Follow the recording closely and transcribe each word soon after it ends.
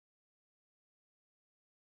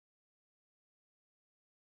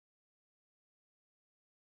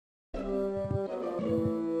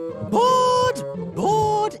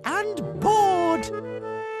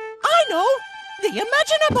The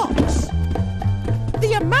Imaginabox! The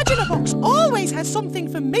Imaginabox always has something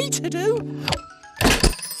for me to do.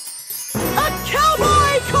 A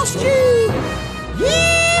cowboy costume!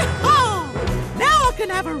 Yee-haw! Now I can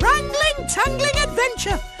have a wrangling, tangling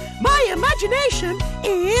adventure. My imagination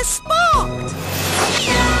is sparked.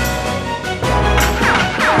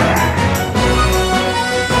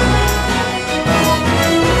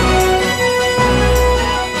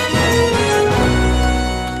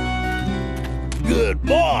 Good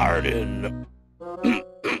morning.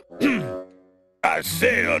 I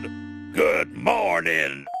said good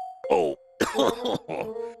morning. Oh,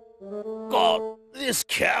 God, this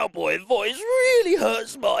cowboy voice really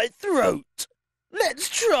hurts my throat. Let's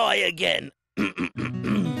try again.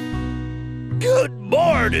 Good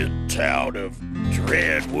morning, town of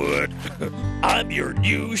Dreadwood. I'm your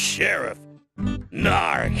new sheriff,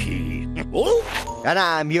 Narky. Oh. And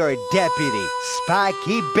I'm your deputy,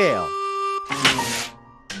 Spiky Bill.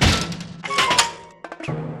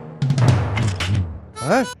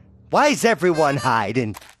 Huh? Why is everyone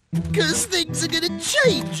hiding? 'Cause things are gonna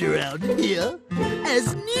change around here.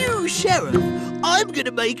 As new sheriff, I'm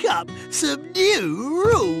gonna make up some new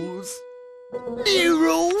rules. New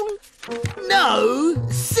rule? No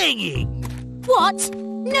singing. What?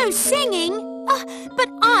 No singing? Oh, but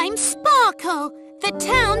I'm Sparkle, the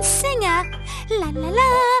town singer. La la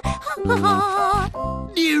la, ha ha ha.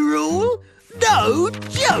 New rule? No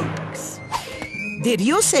jokes. Did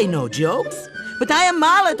you say no jokes? But I am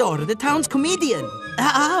Malador, the town's comedian.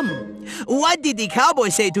 What did the cowboy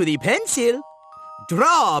say to the pencil?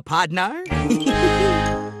 Draw, partner.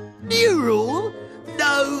 New rule?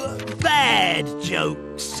 No bad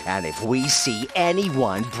jokes. And if we see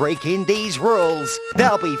anyone breaking these rules,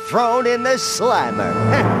 they'll be thrown in the slammer.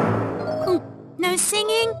 No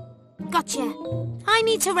singing? Gotcha. I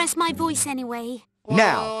need to rest my voice anyway.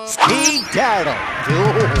 Now, skedaddle.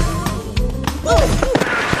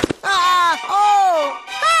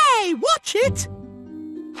 Hey, watch it!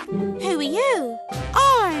 Who are you?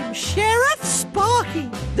 I'm Sheriff Sparky,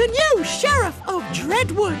 the new sheriff of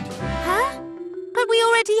Dreadwood. Huh? But we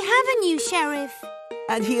already have a new sheriff.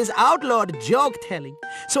 And he is outlawed joke-telling,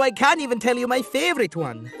 so I can't even tell you my favorite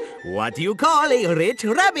one. What do you call a rich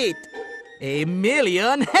rabbit? A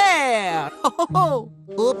million hair!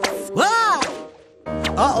 Oops! Ah!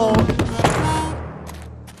 Uh-oh!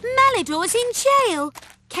 Malador's in jail.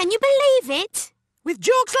 Can you believe it? With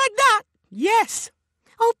jokes like that? Yes.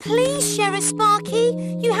 Oh, please, Sheriff Sparky.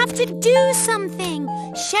 You have to do something.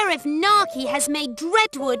 Sheriff Narky has made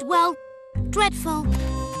Dreadwood, well, dreadful.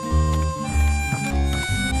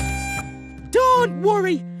 Don't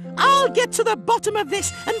worry. I'll get to the bottom of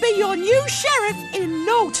this and be your new sheriff in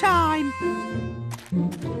no time.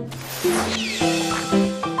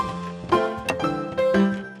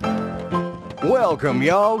 Welcome,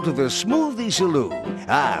 y'all, to the Smoothie Saloon.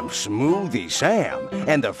 I'm Smoothie Sam,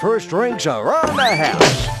 and the first drinks are on the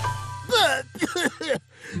house.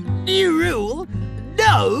 New rule?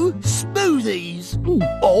 No smoothies.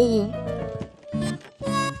 Oh.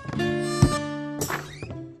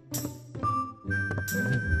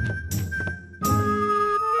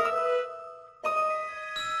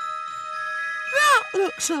 That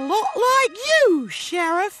looks a lot like you,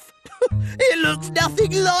 Sheriff. It looks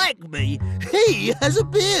nothing like me. He has a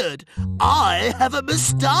beard. I have a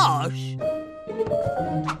moustache.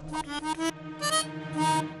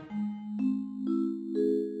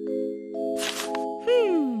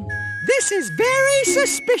 This is very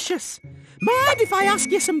suspicious. Mind if I ask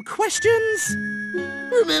you some questions?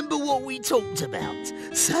 Remember what we talked about.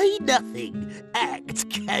 Say nothing. Act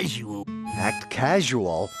casual. Act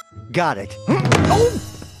casual? Got it. Oh!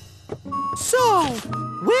 So,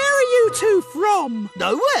 where are you two from?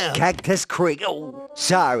 Nowhere. Cactus Creek. Oh,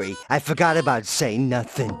 sorry, I forgot about saying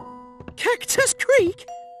nothing. Cactus Creek?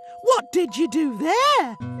 What did you do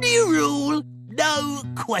there? New rule. No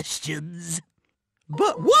questions.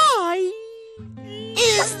 But why?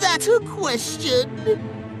 Is that a question?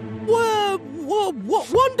 What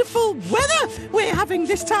wonderful weather we're having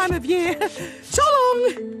this time of year. So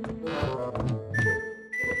long.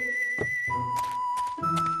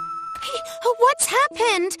 What's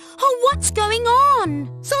happened? Oh, what's going on?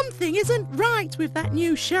 Something isn't right with that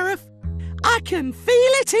new sheriff. I can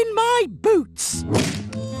feel it in my boots.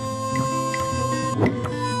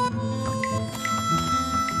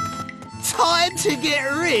 Time to get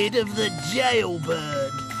rid of the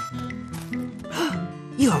jailbird.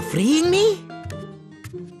 You're freeing me?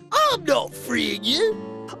 I'm not freeing you.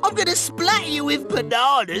 I'm gonna splat you with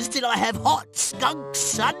bananas till I have hot skunk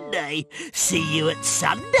sundae. See you at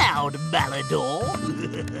sundown, Malador.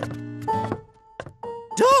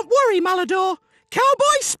 Don't worry, Malador.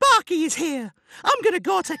 Cowboy Sparky is here. I'm gonna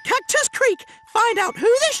go to Cactus Creek, find out who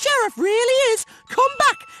the sheriff really is, come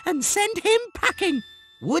back and send him packing.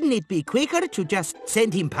 Wouldn't it be quicker to just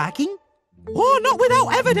send him packing? Oh, not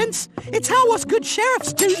without evidence. It's how us good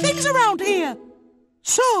sheriffs do things around here.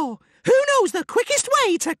 So, who knows the quickest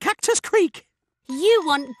way to Cactus Creek? You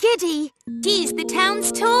want Giddy. He's the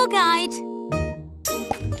town's tour guide.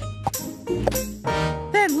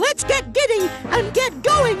 Then let's get giddy and get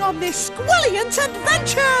going on this squilliant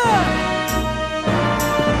adventure!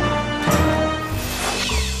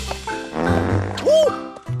 Ooh.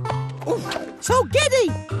 So,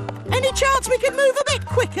 Giddy, any chance we could move a bit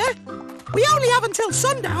quicker? We only have until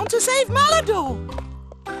sundown to save Malador.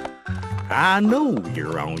 I know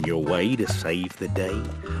you're on your way to save the day,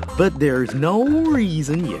 but there's no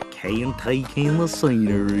reason you can't take in the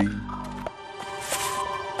scenery.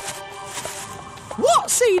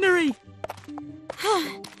 What scenery?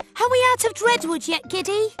 Are we out of Dreadwood yet,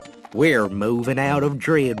 Giddy? We're moving out of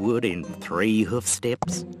Dreadwood in 3 hoof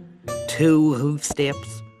steps, 2 hoof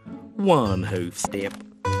steps, 1 hoof step,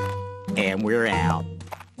 and we're out.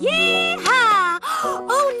 Yeehaw!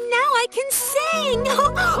 Oh, now I can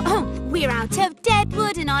sing! We're out of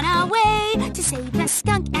Deadwood and on our way to save the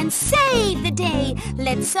skunk and save the day.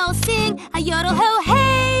 Let's all sing a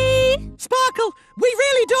yodel-ho-hey! Sparkle, we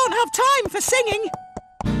really don't have time for singing.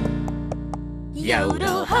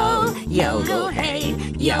 Yodel-ho, yodel-hey,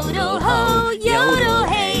 yodel-ho,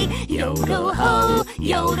 yodel-hey, yodel-ho,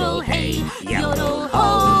 yodel-hey,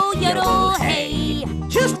 yodel-ho, yodel-hey.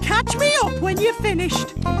 Just catch me up when you're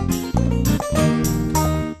finished.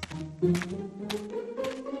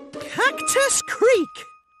 Cactus Creek,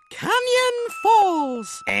 Canyon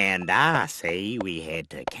Falls. And I say we head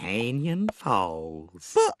to Canyon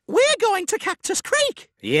Falls. But we're going to Cactus Creek.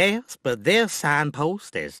 Yes, but this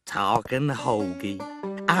signpost is talking hoagie.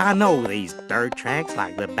 I know these dirt tracks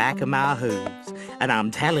like the back of my hooves, and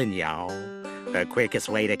I'm telling y'all, the quickest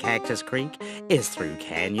way to Cactus Creek is through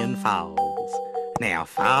Canyon Falls. Now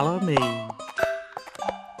follow me.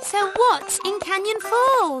 So what's in Canyon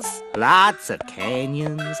Falls? Lots of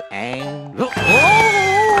canyons and... Oh!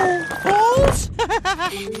 Falls?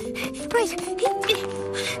 Right.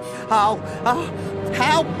 Oh,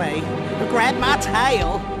 help me. Grab my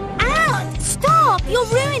tail. Ow! Stop! You're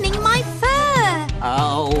ruining my fur!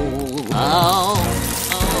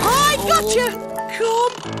 I got you.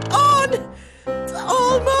 Come on.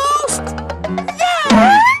 Almost.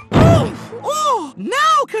 There! Oh,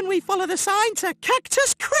 now can we follow the sign to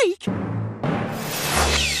Cactus Creek?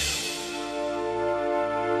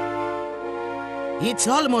 It's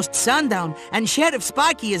almost sundown and Sheriff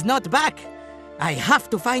Sparky is not back. I have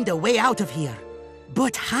to find a way out of here.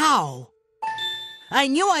 But how? I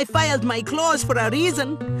knew I filed my claws for a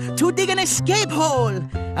reason. To dig an escape hole.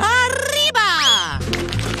 Arriba!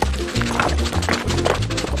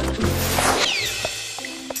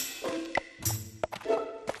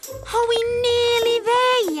 Are we nearly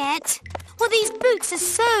there yet? Well, these boots are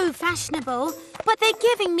so fashionable, but they're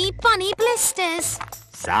giving me bunny blisters.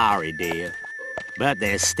 Sorry, dear, but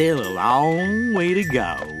there's still a long way to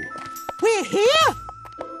go. We're here?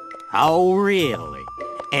 Oh, really?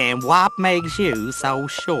 And what makes you so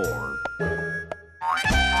sure?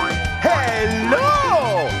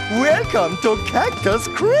 Hello! Welcome to Cactus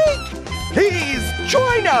Creek! Please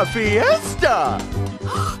join our fiesta!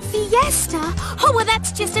 Fiesta? Oh, well,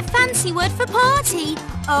 that's just a fancy word for party.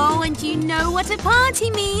 Oh, and you know what a party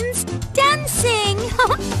means? Dancing!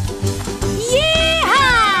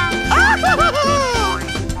 Yeehaw!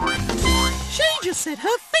 She just said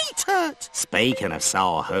her feet hurt. Speaking of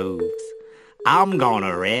sore hooves, I'm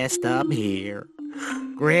gonna rest up here.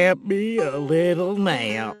 Grab me a little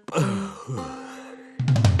nap.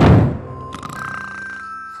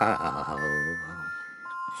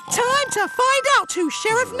 Time to find out who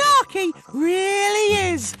Sheriff Narky really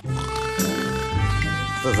is.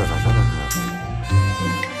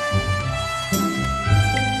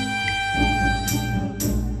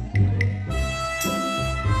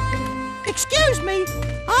 Excuse me,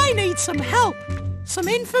 I need some help. Some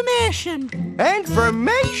information.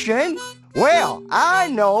 Information? Well, I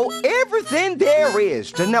know everything there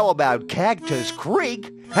is to know about Cactus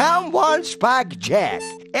Creek. I'm one Spike Jack.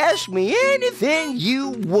 Ask me anything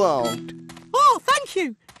you want. Oh, thank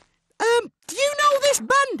you. Do you know this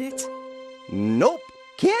bandit? Nope,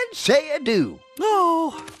 can't say I do.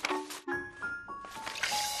 Oh.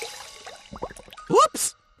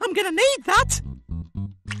 Whoops, I'm gonna need that.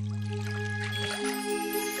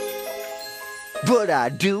 But I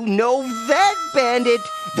do know that bandit.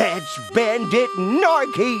 That's Bandit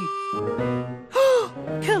Narky.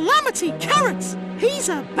 Calamity Carrots! He's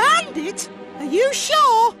a bandit? Are you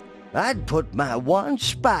sure? I'd put my one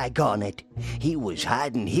spike on it. He was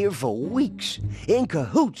hiding here for weeks, in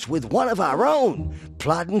cahoots with one of our own,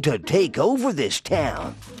 plotting to take over this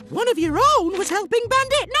town. One of your own was helping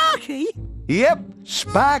Bandit Narky? Yep,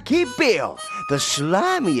 Spiky Bill, the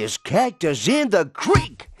slimiest cactus in the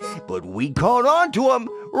creek. But we caught on to him,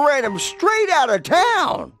 ran him straight out of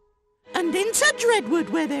town. And into Dreadwood,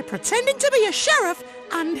 where they're pretending to be a sheriff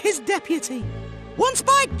and his deputy. One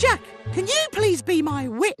Spike Jack, can you please be my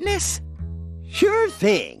witness? Sure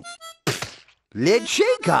thing. Let's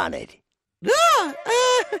shake on it.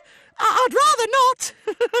 I'd rather not.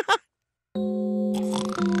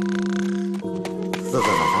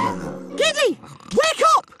 Giddy, wake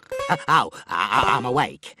up! I'm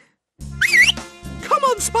awake. Come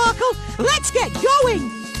on, Sparkle, let's get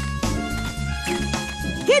going!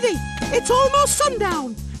 Giddy, it's almost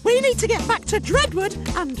sundown. We need to get back to Dreadwood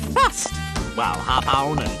and fast. Well, hop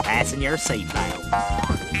on and fasten your seatbelt.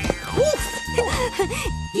 Woof!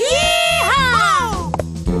 Yee-haw!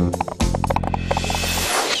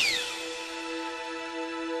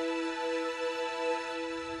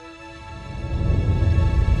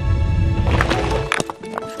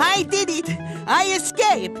 I did it! I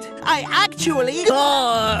escaped! I actually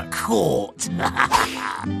Caught.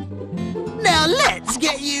 Now let's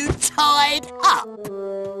get you tied up.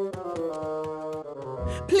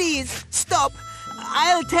 Please, stop.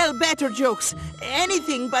 I'll tell better jokes.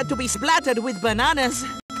 Anything but to be splattered with bananas.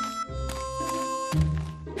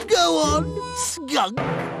 Go on, skunk.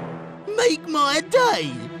 Make my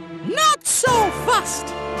day. Not so fast!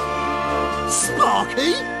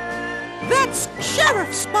 Sparky? That's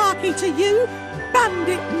Sheriff Sparky to you,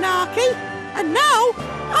 Bandit Narky. And now,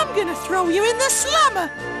 I'm gonna throw you in the slammer.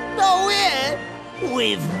 Oh, yeah?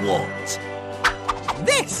 With what?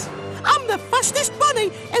 This! I'm the fastest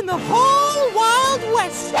bunny in the whole Wild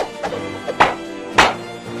West.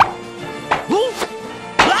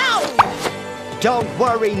 Wow! Don't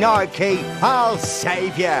worry, Narky. I'll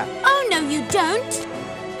save you. Oh, no, you don't.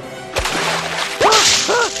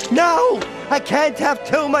 No! I can't have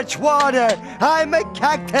too much water. I'm a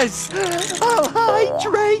cactus. I'll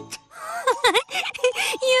hydrate.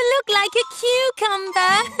 You look like a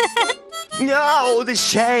cucumber. No, the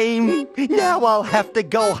shame. Now I'll have to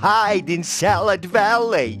go hide in Salad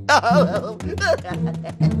Valley. Wow!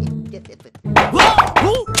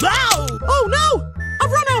 Oh no!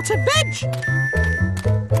 I've run out of veg!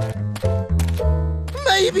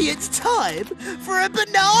 Maybe it's time for a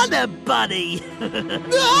banana bunny.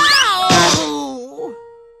 Ow!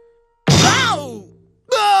 Ow!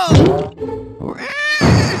 Oh!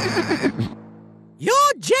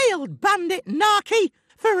 You're jailed, Bandit Narky,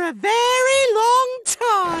 for a very long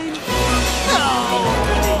time.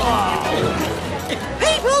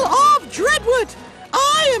 People of Dreadwood,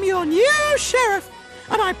 I am your new sheriff,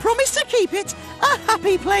 and I promise to keep it a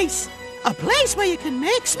happy place. A place where you can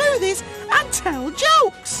make smoothies and tell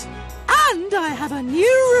jokes. And I have a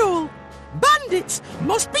new rule. Bandits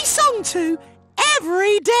must be sung to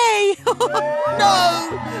every day. No!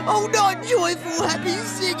 Oh, not joyful, happy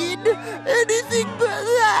singing. Anything but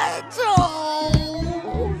that. Oh!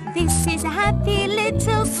 This is a happy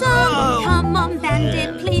little song. Come on,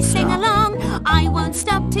 Bandit, please sing along. I won't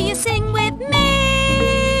stop till you sing with me.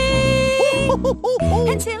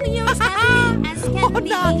 Until you're as happy as can be.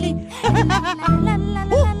 La, la, la, la,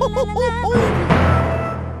 la, la, la, la.